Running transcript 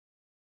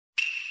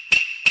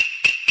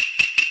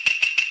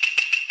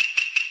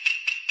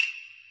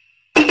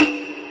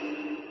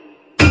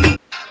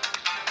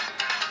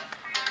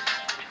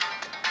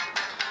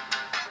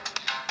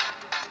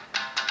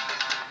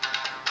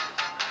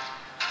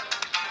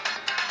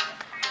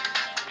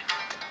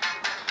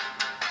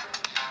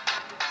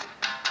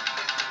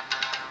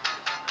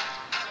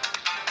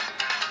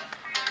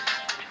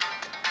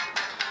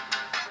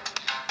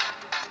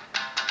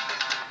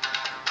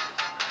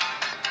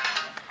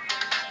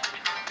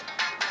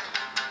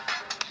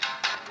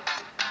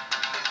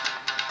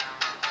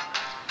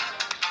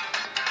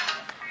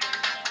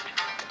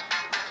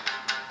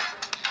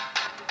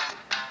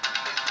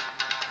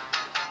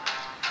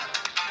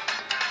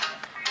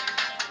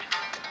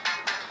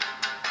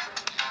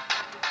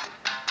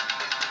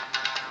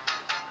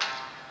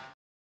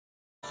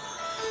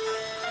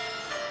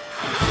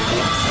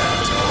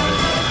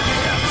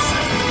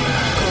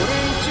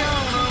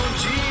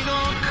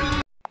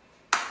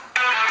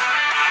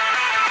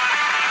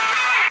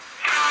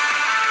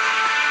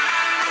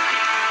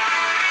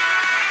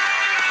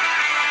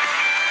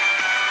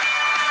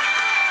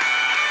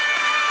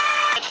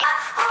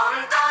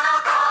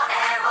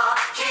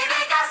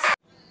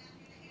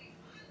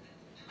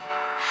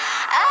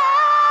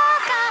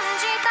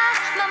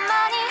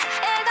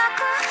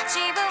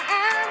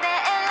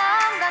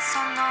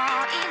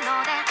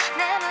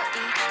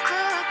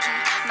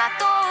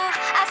とう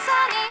朝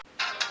に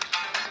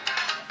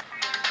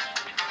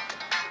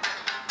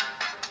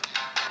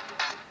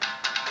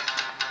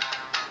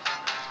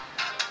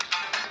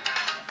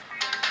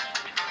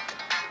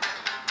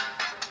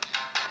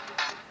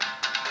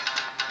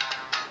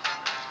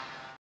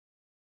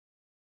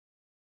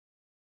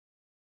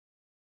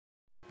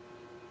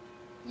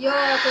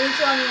こんに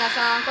ちは皆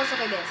さん、小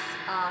坂です。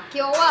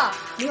今日は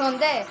日本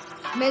で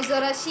珍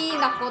しい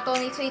なこと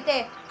につい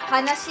て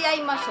話し合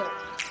いましょう。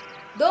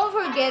Don't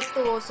forget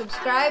to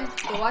subscribe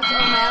to watch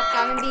all my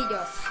upcoming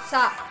videos.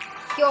 さあ、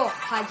今日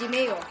始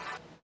めよう。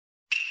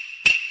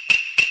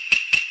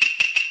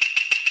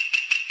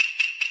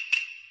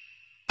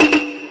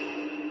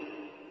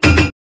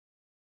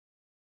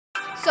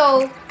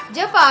So,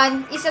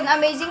 Japan is an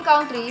amazing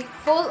country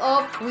full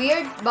of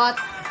weird but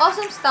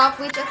awesome stuff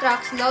which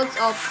attracts loads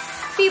of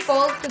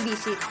people to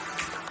visit.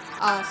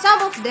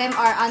 Some of them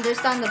are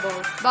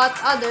understandable, but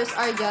others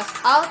are just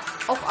out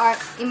of our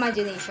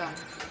imagination.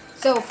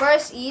 So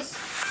first is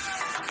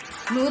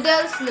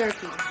noodle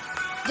slurping.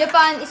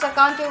 Japan is a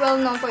country well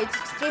known for its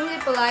extremely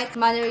polite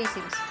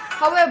mannerisms.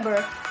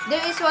 However,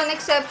 there is one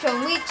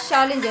exception which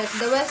challenges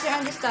the Western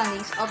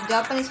understandings of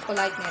Japanese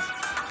politeness.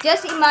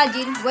 Just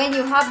imagine when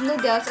you have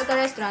noodles at a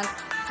restaurant,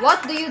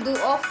 what do you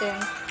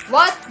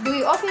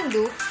often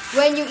do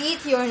when you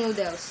eat your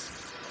noodles?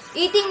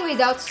 Eating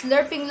without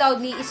slurping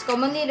loudly is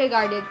commonly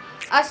regarded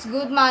as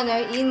good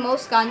manner in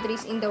most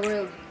countries in the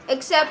world,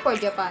 except for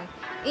Japan.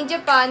 In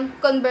Japan,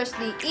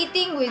 conversely,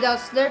 eating without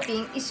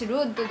slurping is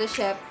rude to the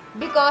chef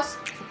because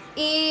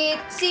it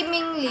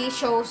seemingly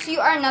shows you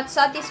are not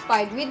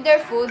satisfied with their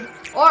food,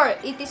 or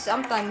it is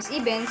sometimes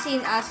even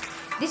seen as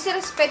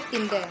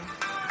disrespecting them.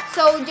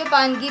 So,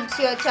 Japan gives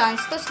you a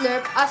chance to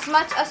slurp as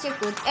much as you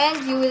could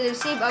and you will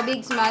receive a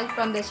big smile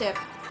from the chef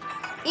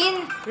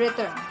in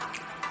return.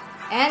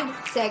 And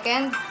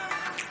second,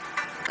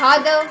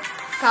 cuddle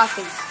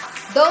cafes.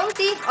 Don't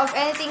think of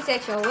anything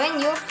sexual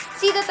when you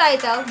see the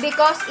title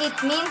because it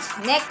means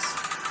next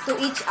to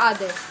each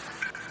other.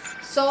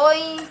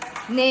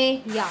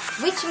 Soineya,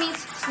 which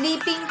means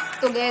sleeping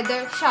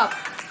together shop,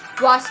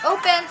 was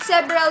opened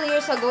several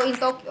years ago in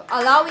Tokyo,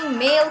 allowing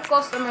male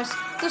customers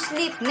to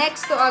sleep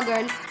next to a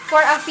girl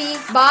for a fee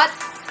but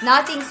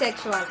nothing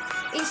sexual.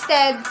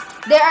 Instead,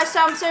 there are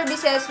some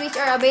services which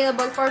are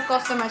available for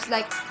customers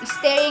like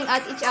staring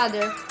at each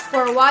other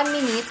for 1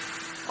 minute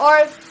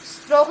or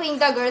stroking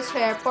the girl's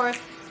hair for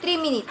 3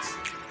 minutes.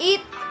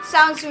 It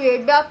sounds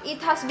weird, but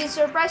it has been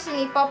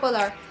surprisingly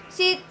popular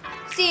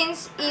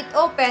since it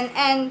opened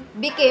and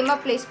became a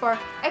place for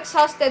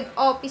exhausted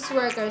office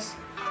workers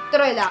to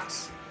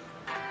relax.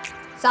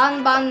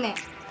 Sanbanne,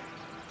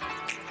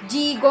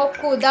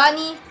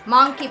 Jigokudani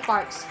Monkey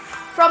Parks.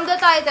 From the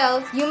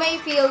title, you may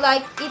feel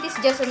like it is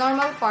just a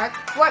normal park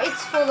where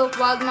it's full of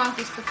wild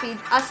monkeys to feed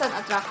as an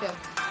attraction.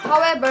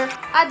 However,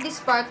 at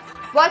this park,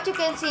 what you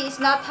can see is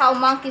not how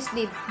monkeys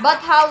live, but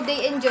how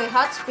they enjoy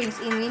hot springs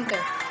in winter.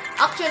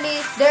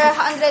 Actually, there are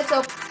hundreds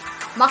of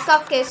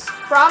macaques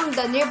from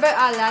the nearby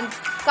island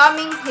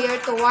coming here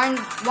to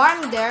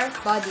warm their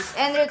bodies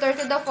and return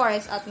to the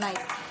forest at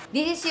night.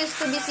 This is used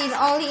to be seen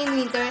only in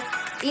winter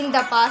in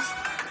the past,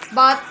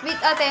 but with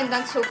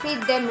attendants who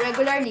feed them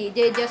regularly,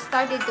 they just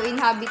started to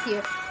inhabit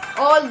here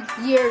all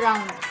year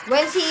round.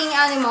 When seeing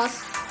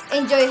animals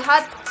enjoy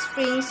hot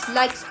springs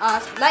like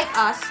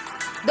us,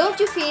 don't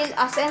you feel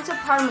a sense of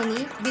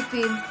harmony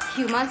between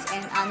humans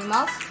and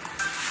animals?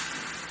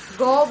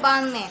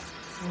 Gobanne,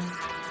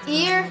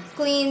 ear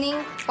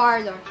cleaning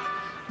parlor.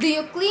 Do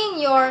you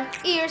clean your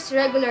ears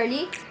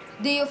regularly?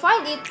 Do you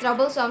find it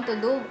troublesome to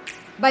do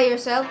by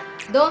yourself?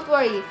 Don't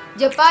worry,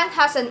 Japan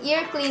has an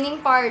ear cleaning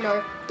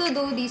parlor to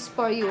do this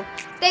for you.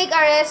 Take a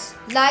rest,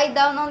 lie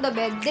down on the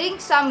bed, drink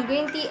some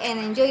green tea, and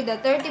enjoy the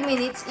 30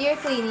 minutes ear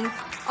cleaning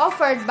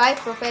offered by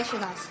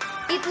professionals.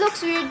 It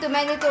looks weird to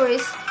many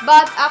tourists,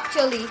 but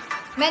actually,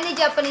 many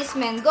Japanese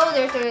men go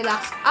there to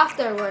relax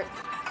after work.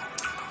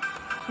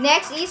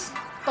 Next is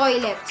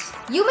toilets.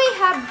 You may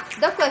have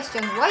the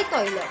question, why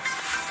toilets?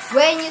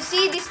 When you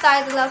see this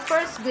title at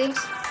first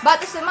glimpse,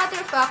 but as a matter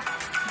of fact,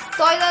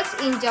 toilets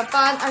in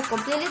Japan are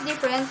completely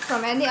different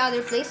from any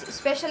other place,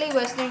 especially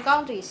Western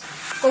countries.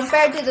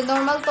 Compared to the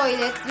normal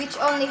toilet, which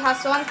only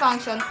has one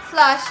function,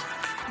 flush,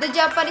 the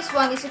Japanese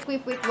one is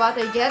equipped with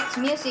water jets,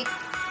 music,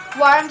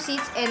 warm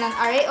seats, and an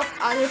array of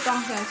other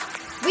functions,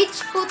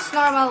 which puts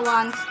normal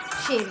ones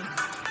shame.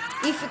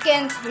 If you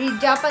can't read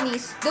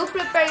Japanese, do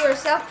prepare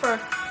yourself for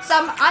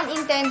some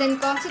unintended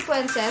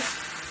consequences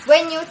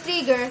when you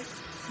trigger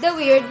the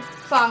weird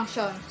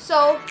function.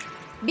 So,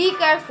 be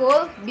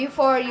careful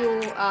before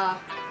you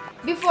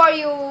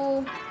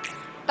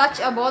touch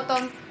a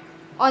button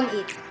on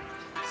it.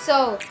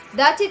 So,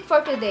 that's it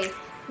for today.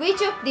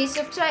 Which of these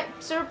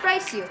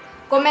surprised you?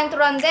 コメント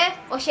欄で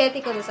教え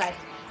てください.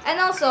 And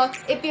also,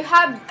 if you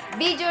have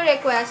video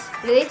requests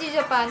related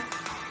to Japan,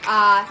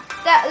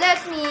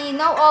 let me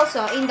know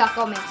also in the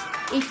comments.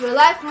 If you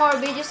like more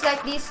videos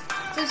like this,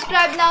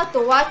 subscribe now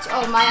to watch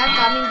all my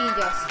upcoming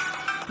videos.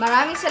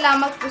 Maraming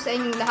salamat po sa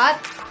inyong lahat.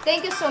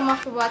 Thank you so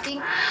much for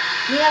watching.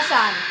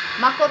 Minasan!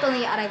 誠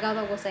にありが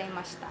とうござい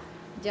ました。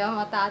じゃあ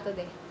また後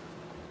で。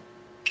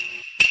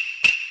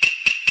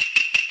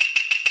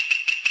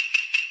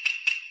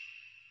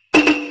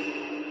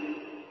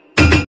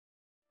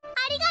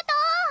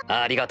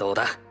ありがとう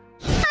だ。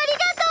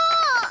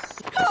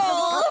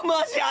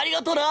マジあり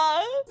がとうな。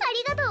あ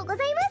りがとうご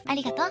ざいます。あ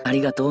りがとう。あ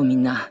りがとうみ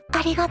んな。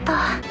ありがとう。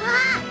あ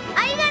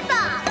りがと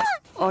う。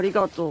あり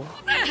がとう。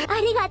あ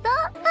りがと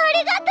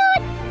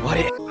う。あ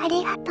れ。あ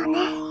りがとうね。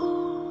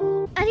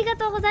ありが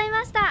とうござい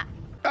ました。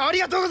あり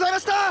がとうございま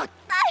した。みん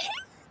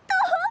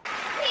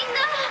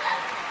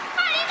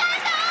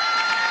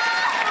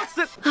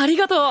な、あり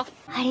がとう。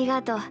あり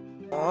がとう。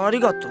あり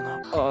がとうな。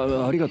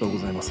ありがとうご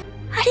ざいます。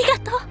ありが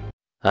とう。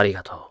あり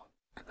がとう。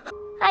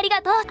あり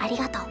がとう。あり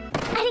がとう。あ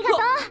りがと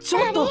う。ちょ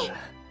っと。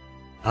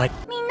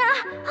みんな、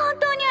本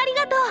当にあり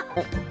がと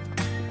う。